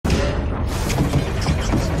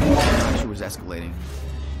escalating.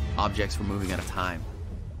 Objects were moving out of time,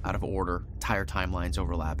 out of order, entire timelines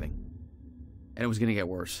overlapping. And it was going to get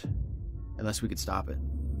worse, unless we could stop it.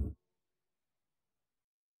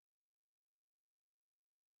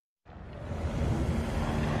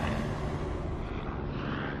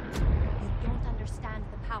 You don't understand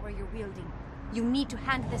the power you're wielding. You need to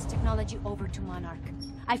hand this technology over to Monarch.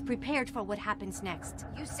 I've prepared for what happens next.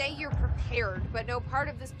 You say you're prepared, but no part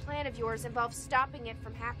of this plan of yours involves stopping it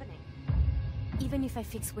from happening. Even if I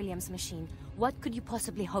fix William's machine, what could you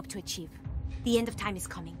possibly hope to achieve? The end of time is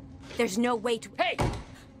coming. There's no way to— Hey!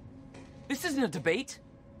 This isn't a debate.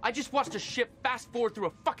 I just watched a ship fast forward through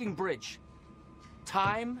a fucking bridge.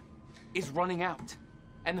 Time is running out,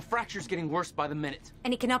 and the fracture's getting worse by the minute.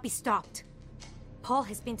 And it cannot be stopped. Paul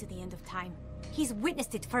has been to the end of time. He's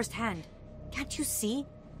witnessed it firsthand. Can't you see?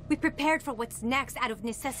 We prepared for what's next out of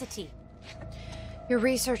necessity. Your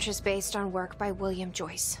research is based on work by William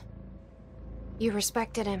Joyce. You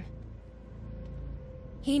respected him.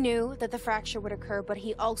 He knew that the fracture would occur, but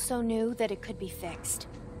he also knew that it could be fixed.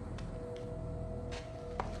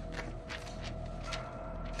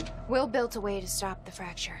 Will built a way to stop the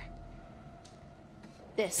fracture.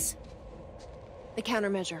 This. The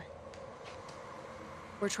countermeasure.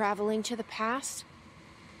 We're traveling to the past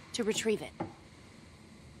to retrieve it.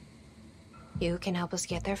 You can help us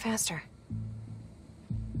get there faster.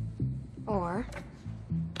 Or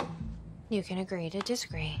you can agree to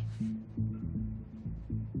disagree.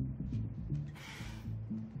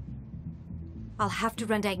 I'll have to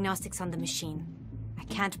run diagnostics on the machine. I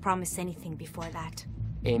can't promise anything before that.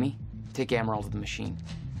 Amy, take Emerald to the machine.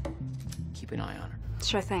 Keep an eye on her.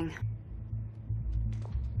 Sure thing.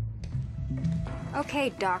 Okay,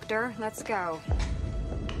 Doctor, let's go.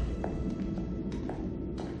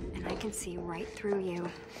 And I can see right through you.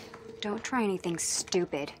 Don't try anything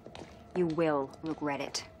stupid. You will regret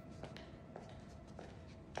it.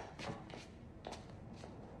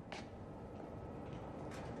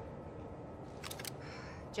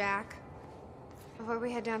 Jack, before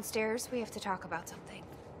we head downstairs, we have to talk about something.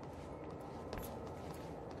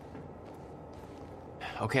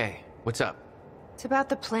 Okay, what's up? It's about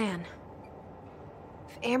the plan.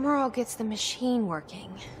 If Amaral gets the machine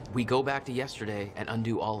working... We go back to yesterday and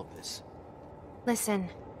undo all of this. Listen,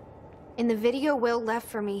 in the video Will left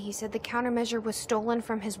for me, he said the countermeasure was stolen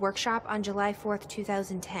from his workshop on July 4th,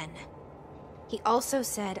 2010. He also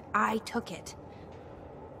said I took it.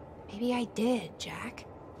 Maybe I did, Jack.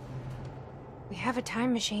 We have a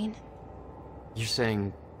time machine. You're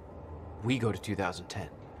saying we go to 2010.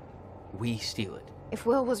 We steal it. If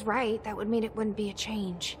Will was right, that would mean it wouldn't be a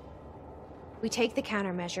change. We take the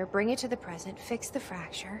countermeasure, bring it to the present, fix the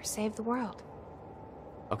fracture, save the world.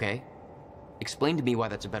 Okay. Explain to me why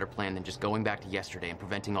that's a better plan than just going back to yesterday and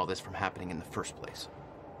preventing all this from happening in the first place.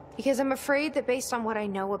 Because I'm afraid that based on what I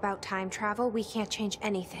know about time travel, we can't change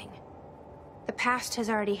anything. The past has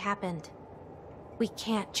already happened. We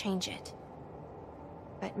can't change it.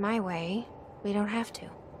 But my way, we don't have to.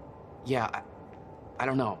 Yeah, I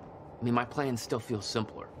don't know. I mean, my plan still feels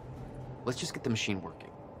simpler. Let's just get the machine working.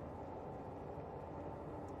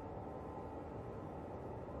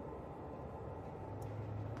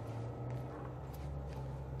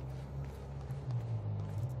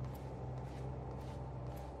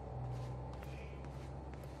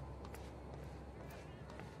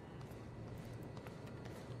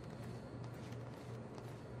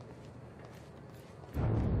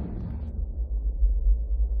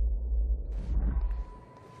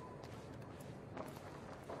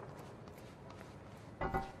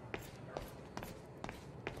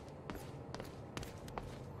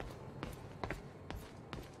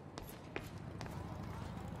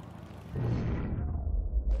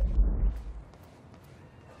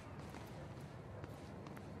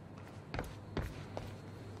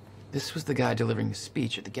 This was the guy delivering the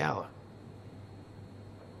speech at the gala.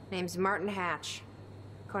 Name's Martin Hatch.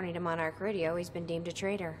 According to Monarch Radio, he's been deemed a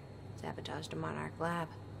traitor. Sabotaged a Monarch lab.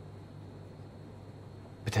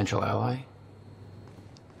 Potential ally?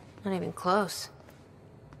 Not even close.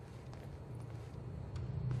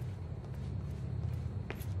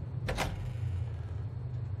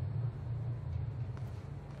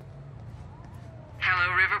 Hello,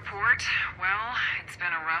 Riverport. Well, it's been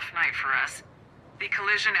a rough night for us. The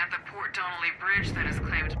collision at the Port Donnelly Bridge that has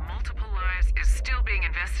claimed multiple lives is still being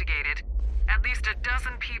investigated. At least a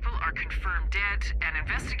dozen people are confirmed dead, and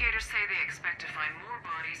investigators say they expect to find more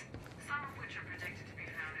bodies, some of which are predicted to be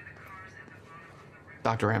found in the cars at the bottom of the river.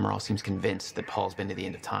 Dr. Amaral seems convinced that Paul's been to the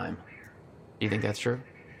end of time. Do you think that's true?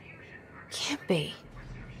 Can't be.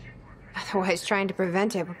 Otherwise, trying to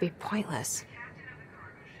prevent it would be pointless.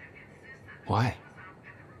 Why?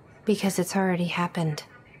 Because it's already happened.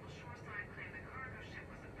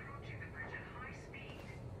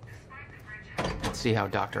 Let's see how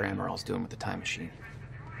Dr. Amaril's doing with the time machine.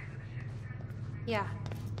 Yeah.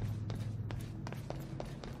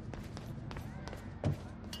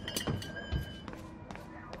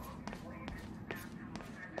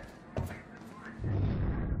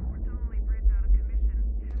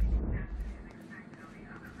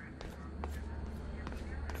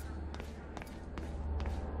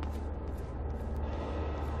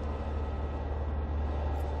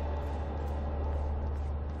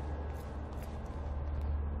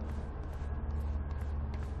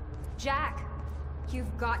 Jack,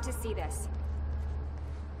 you've got to see this.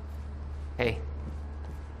 Hey,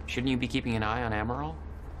 shouldn't you be keeping an eye on Amaral?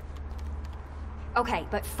 Okay,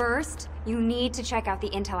 but first, you need to check out the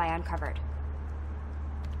intel I uncovered.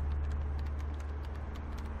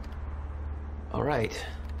 All right.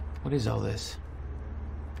 What is all this?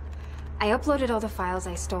 I uploaded all the files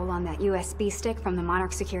I stole on that USB stick from the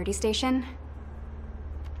Monarch security station.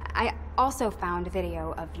 I also found a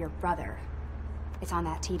video of your brother. It's on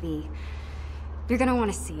that TV. You're gonna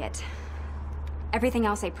want to see it. Everything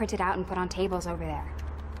else I printed out and put on tables over there.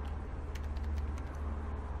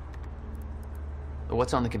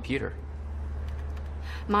 What's on the computer?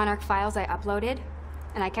 Monarch files I uploaded,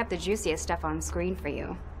 and I kept the juiciest stuff on screen for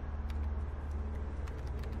you.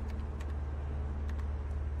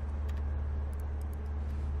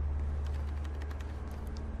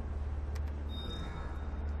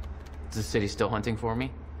 Is the city still hunting for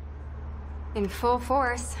me? In full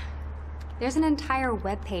force. There's an entire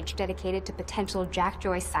webpage dedicated to potential Jack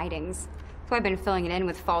Joyce sightings. So I've been filling it in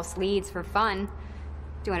with false leads for fun. Do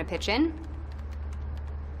you want to pitch in?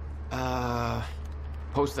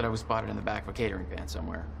 Post that I was spotted in the back of a catering van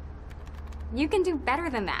somewhere. You can do better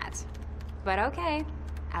than that. But okay,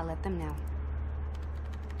 I'll let them know.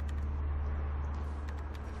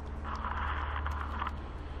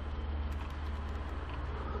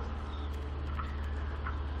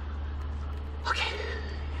 Okay.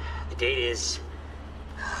 The date is...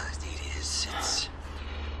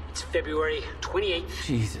 It's February 28th,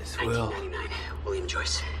 Jesus, Will. 1999. William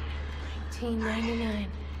Joyce.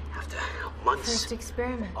 1999. After months First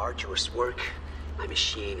experiment. arduous work, my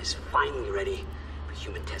machine is finally ready for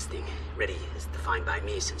human testing. Ready is defined by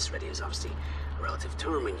me, since ready is obviously a relative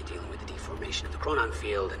term when you're dealing with the deformation of the chronon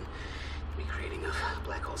field and recreating of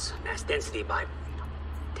black holes' mass density by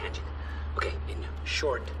tangent. Okay, in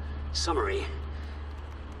short summary,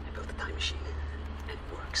 I built a time machine, and it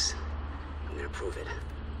works. I'm gonna prove it,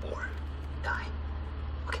 or die.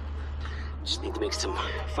 Okay, just need to make some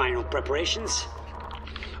final preparations.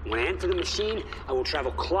 When I enter the machine, I will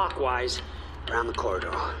travel clockwise around the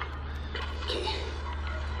corridor. Okay,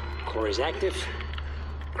 core is active,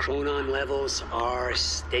 chronon levels are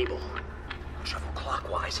stable. I'll travel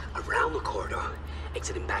clockwise around the corridor,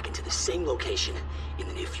 exiting back into the same location in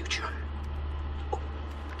the near future. Oh.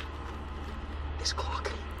 This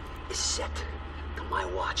clock is set to my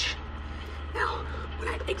watch. Now, when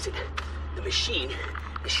I exit the machine,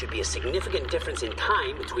 there should be a significant difference in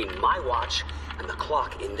time between my watch and the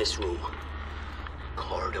clock in this room.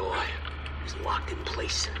 Corridor is locked in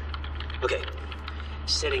place. Okay,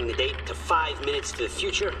 setting the date to 5 minutes to the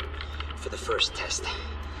future for the first test.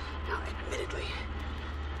 Now, admittedly,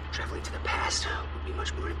 traveling to the past would be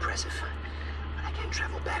much more impressive. But I can't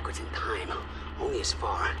travel backwards in time, only as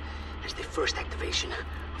far as the first activation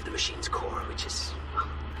of the machine's core, which is, well,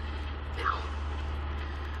 now.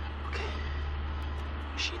 Okay,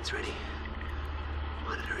 machine's ready.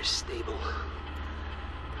 Monitor is stable.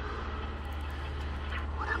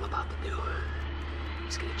 What I'm about to do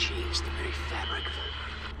is gonna change the very fabric of...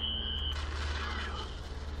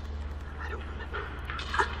 I don't remember.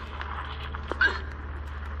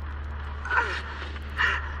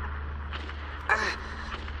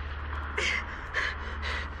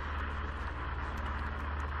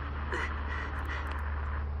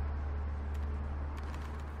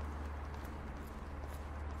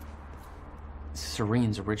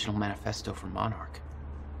 Serene's original manifesto for Monarch.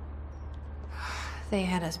 They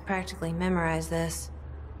had us practically memorize this.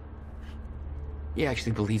 He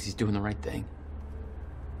actually believes he's doing the right thing.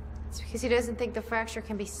 It's because he doesn't think the fracture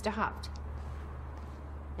can be stopped.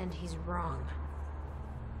 And he's wrong.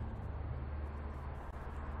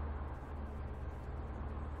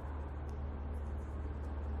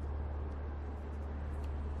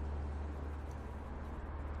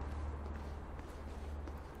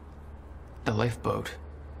 The lifeboat.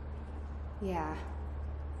 Yeah.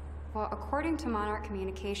 Well, according to Monarch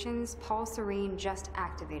Communications, Paul Serene just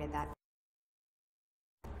activated that.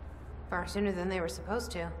 Far sooner than they were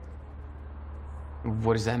supposed to.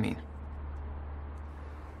 What does that mean?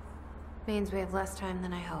 Means we have less time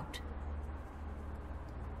than I hoped.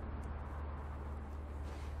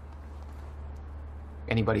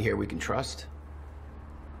 Anybody here we can trust?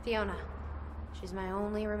 Fiona. She's my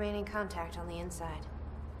only remaining contact on the inside.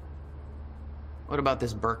 What about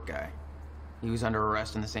this Burke guy? He was under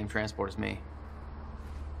arrest in the same transport as me.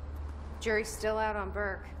 Jury's still out on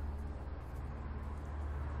Burke.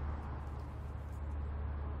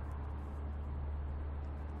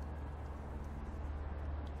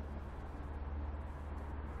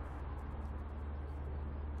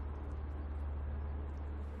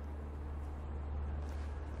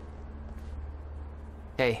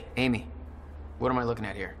 Hey, Amy. What am I looking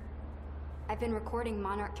at here? I've been recording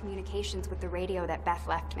Monarch communications with the radio that Beth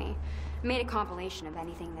left me. I made a compilation of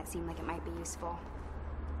anything that seemed like it might be useful.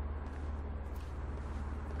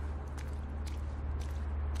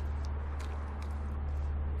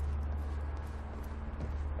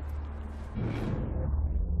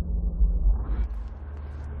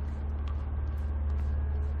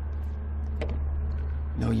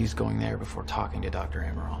 No use going there before talking to Dr.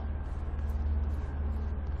 Amaral.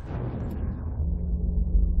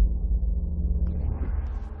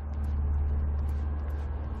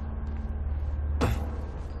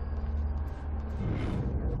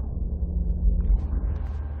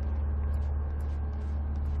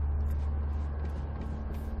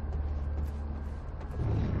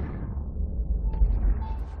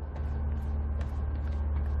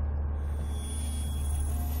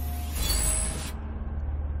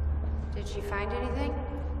 Did she find anything?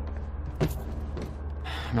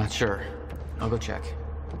 I'm not sure. I'll go check.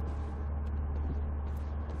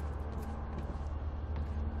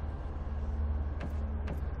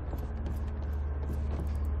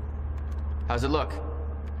 How's it look?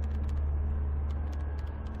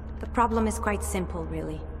 The problem is quite simple,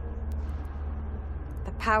 really.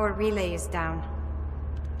 The power relay is down.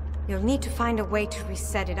 You'll need to find a way to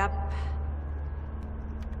reset it up.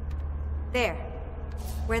 There.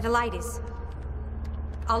 Where the light is.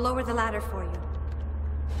 I'll lower the ladder for you.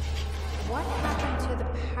 What happened to the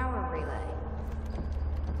power relay?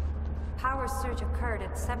 Power surge occurred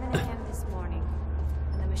at 7 a.m. this morning,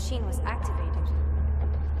 and the machine was activated.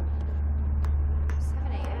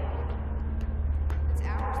 7 a.m.? That's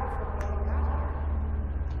hours before we even got here.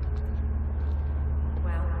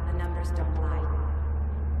 Well, the numbers don't lie.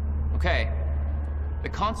 Okay. The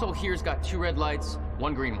console here's got 2 red lights,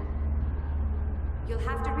 1 green one. You'll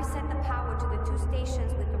have to reset the power to the 2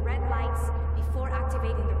 stations with the red lights before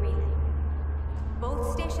activating the relay.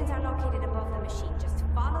 Both stations are located above the machine. Just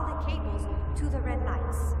follow the cables to the red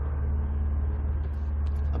lights.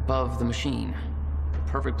 Above the machine.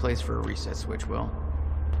 Perfect place for a reset switch, Will.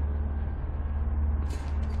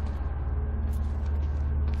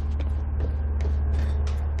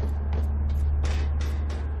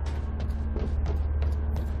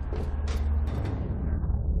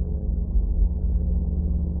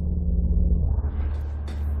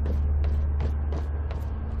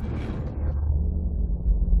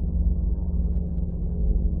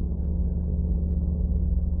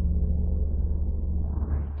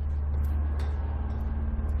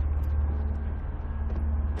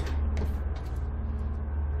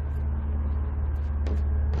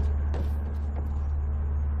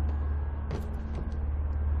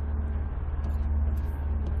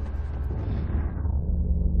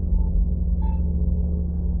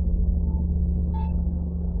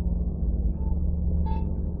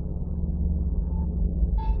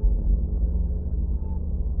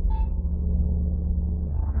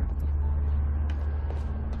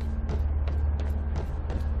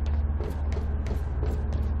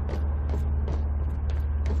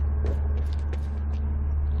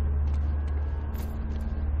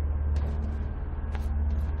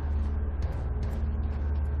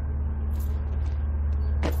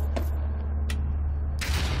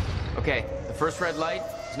 Okay, the first red light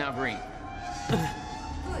is now green. Good.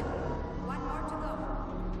 One more to go.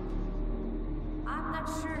 I'm not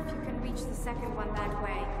sure if you can reach the second one that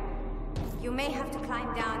way. You may have to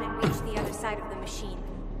climb down and reach the other side of the machine.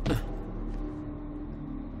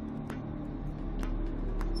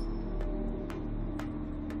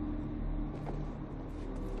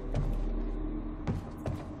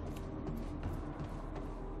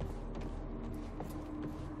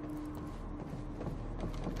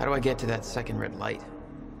 How do I get to that second red light?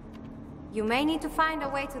 You may need to find a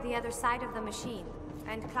way to the other side of the machine,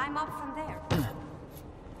 and climb up from there.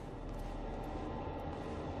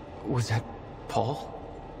 Was that Paul?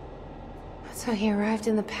 That's how he arrived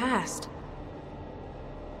in the past.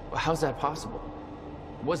 How's that possible?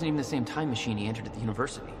 It wasn't even the same time machine he entered at the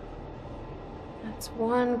university. That's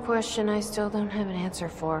one question I still don't have an answer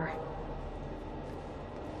for.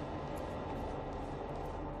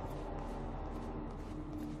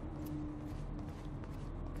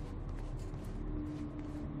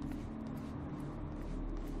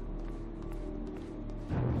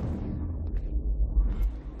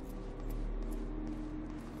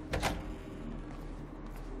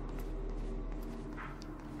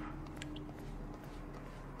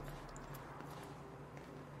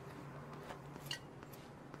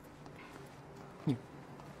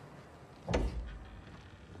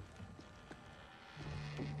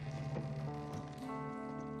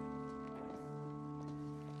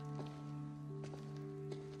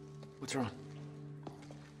 What's wrong?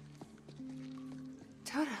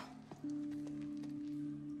 Toto.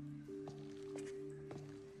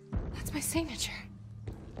 That's my signature.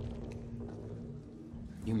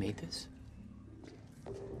 You made this?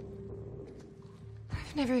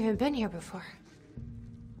 I've never even been here before.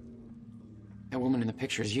 That woman in the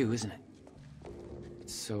picture is you, isn't it?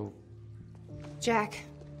 So... Jack.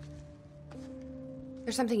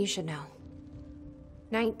 There's something you should know.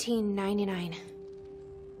 1999.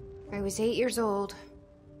 I was 8 years old,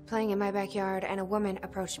 playing in my backyard, and a woman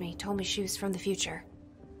approached me, told me she was from the future.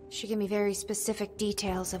 She gave me very specific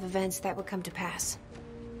details of events that would come to pass.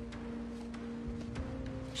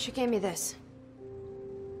 She gave me this.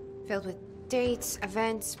 Filled with dates,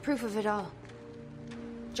 events, proof of it all.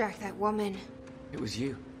 Jack, that woman... It was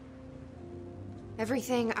you.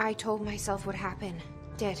 Everything I told myself would happen,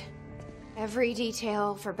 did. Every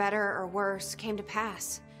detail, for better or worse, came to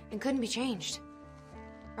pass, and couldn't be changed.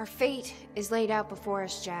 Our fate is laid out before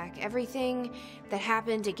us, Jack. Everything that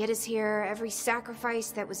happened to get us here, every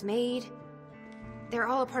sacrifice that was made, they're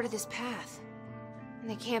all a part of this path. And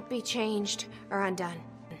they can't be changed or undone.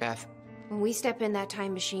 Beth. When we step in that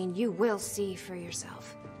time machine, you will see for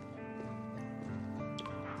yourself.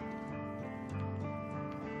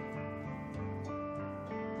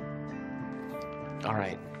 All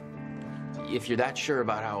right. If you're that sure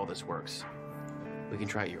about how all this works, we can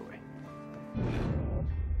try it your way.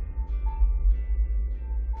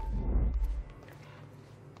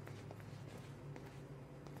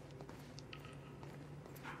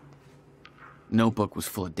 Notebook was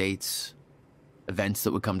full of dates, events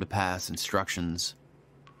that would come to pass, instructions.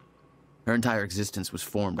 Her entire existence was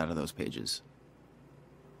formed out of those pages.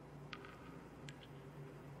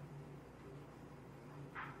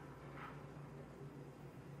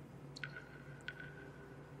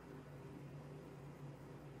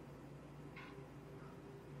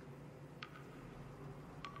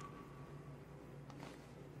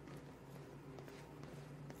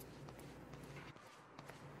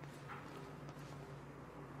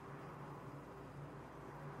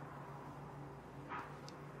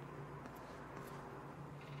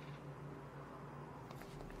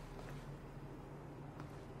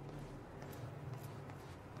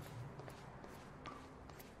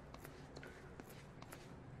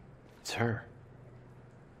 It's her.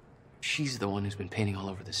 She's the one who's been painting all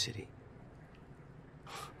over the city.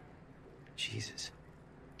 Jesus.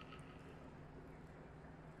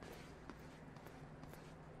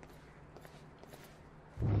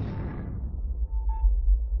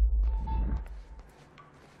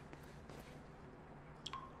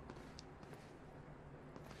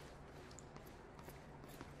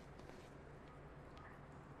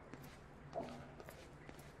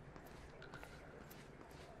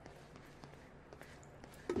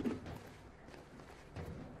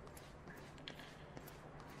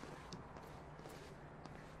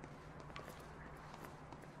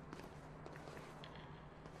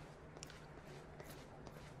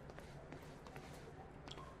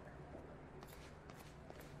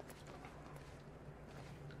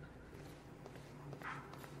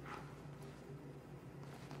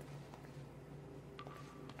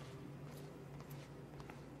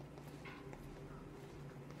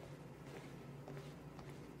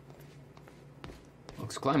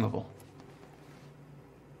 Looks climbable.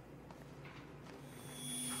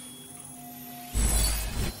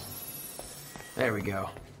 There we go.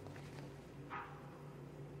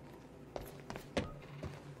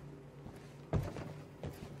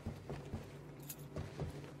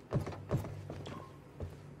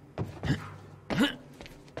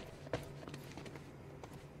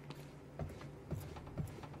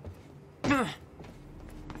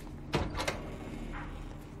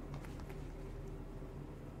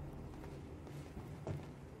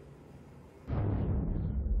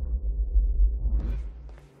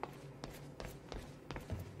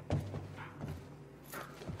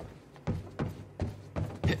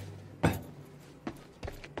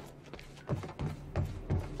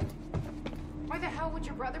 hell would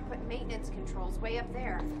your brother put maintenance controls way up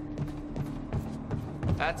there?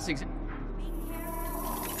 That's Shit.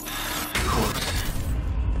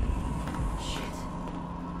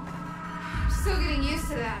 I'm still getting used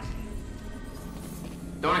to that.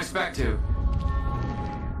 Don't expect to.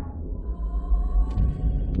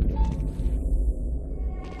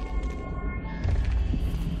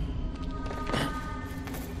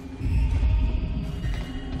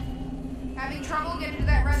 Having trouble getting to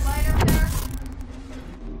that red light up there?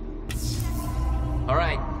 All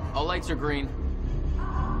right, all lights are green.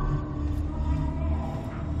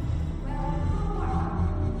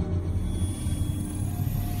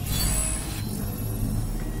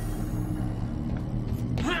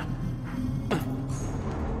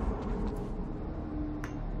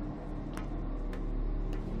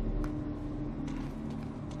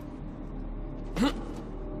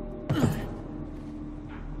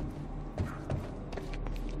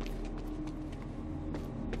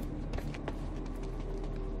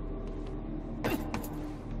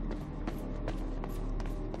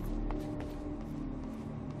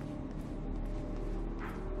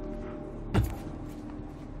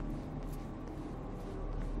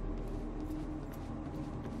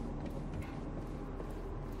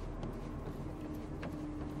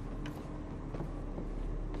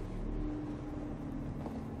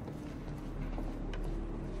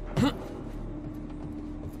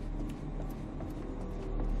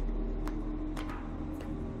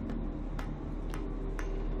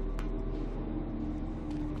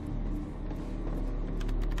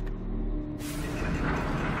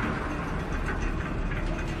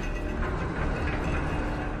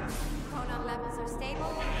 Chronon levels are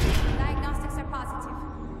stable. Diagnostics are positive.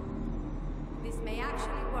 This may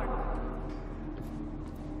actually work.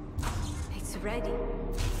 It's ready.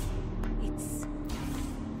 It's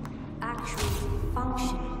actually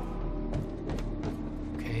functioning.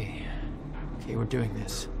 Okay, we're doing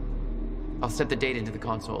this. I'll set the date into the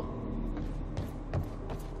console.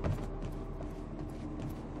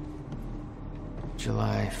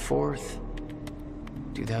 July 4th,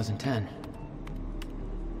 2010.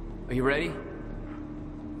 Are you ready?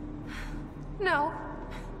 No.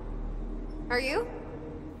 Are you?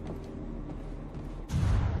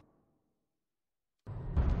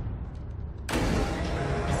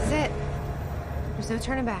 This is it. There's no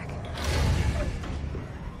turning back.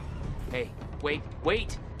 Hey, wait!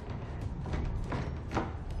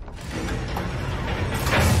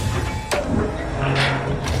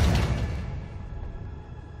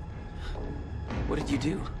 What did you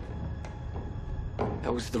do?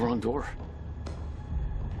 That was the wrong door.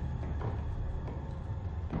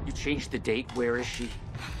 You changed the date. Where is she?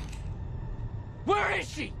 Where is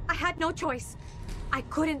she? I had no choice. I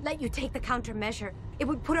couldn't let you take the countermeasure. It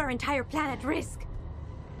would put our entire plan at risk.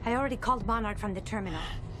 I already called Monarch from the terminal.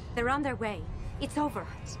 They're on their way. It's over.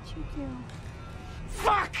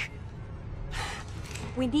 Fuck!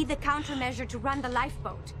 We need the countermeasure to run the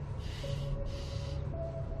lifeboat.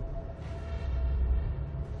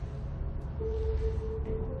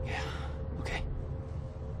 Yeah, okay.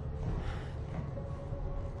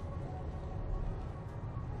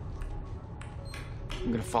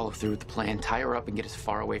 I'm gonna follow through with the plan. Tie her up and get as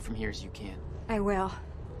far away from here as you can. I will.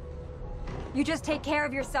 You just take care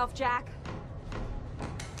of yourself, Jack.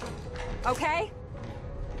 Okay?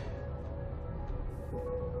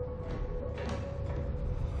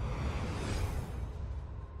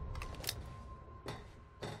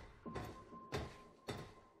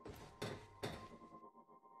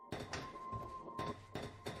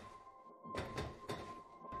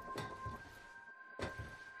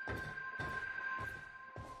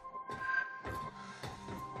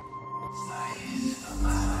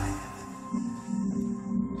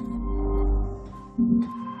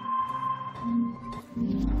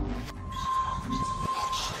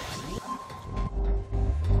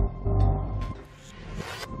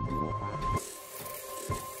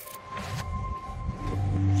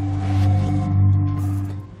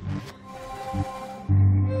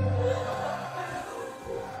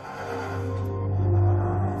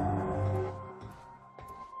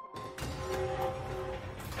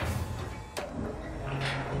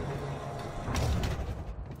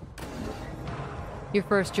 Your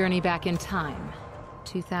first journey back in time,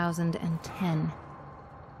 2010.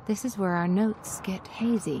 This is where our notes get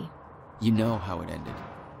hazy. You know how it ended.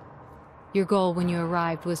 Your goal when you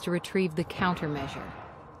arrived was to retrieve the countermeasure.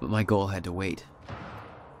 But my goal had to wait.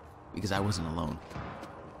 Because I wasn't alone.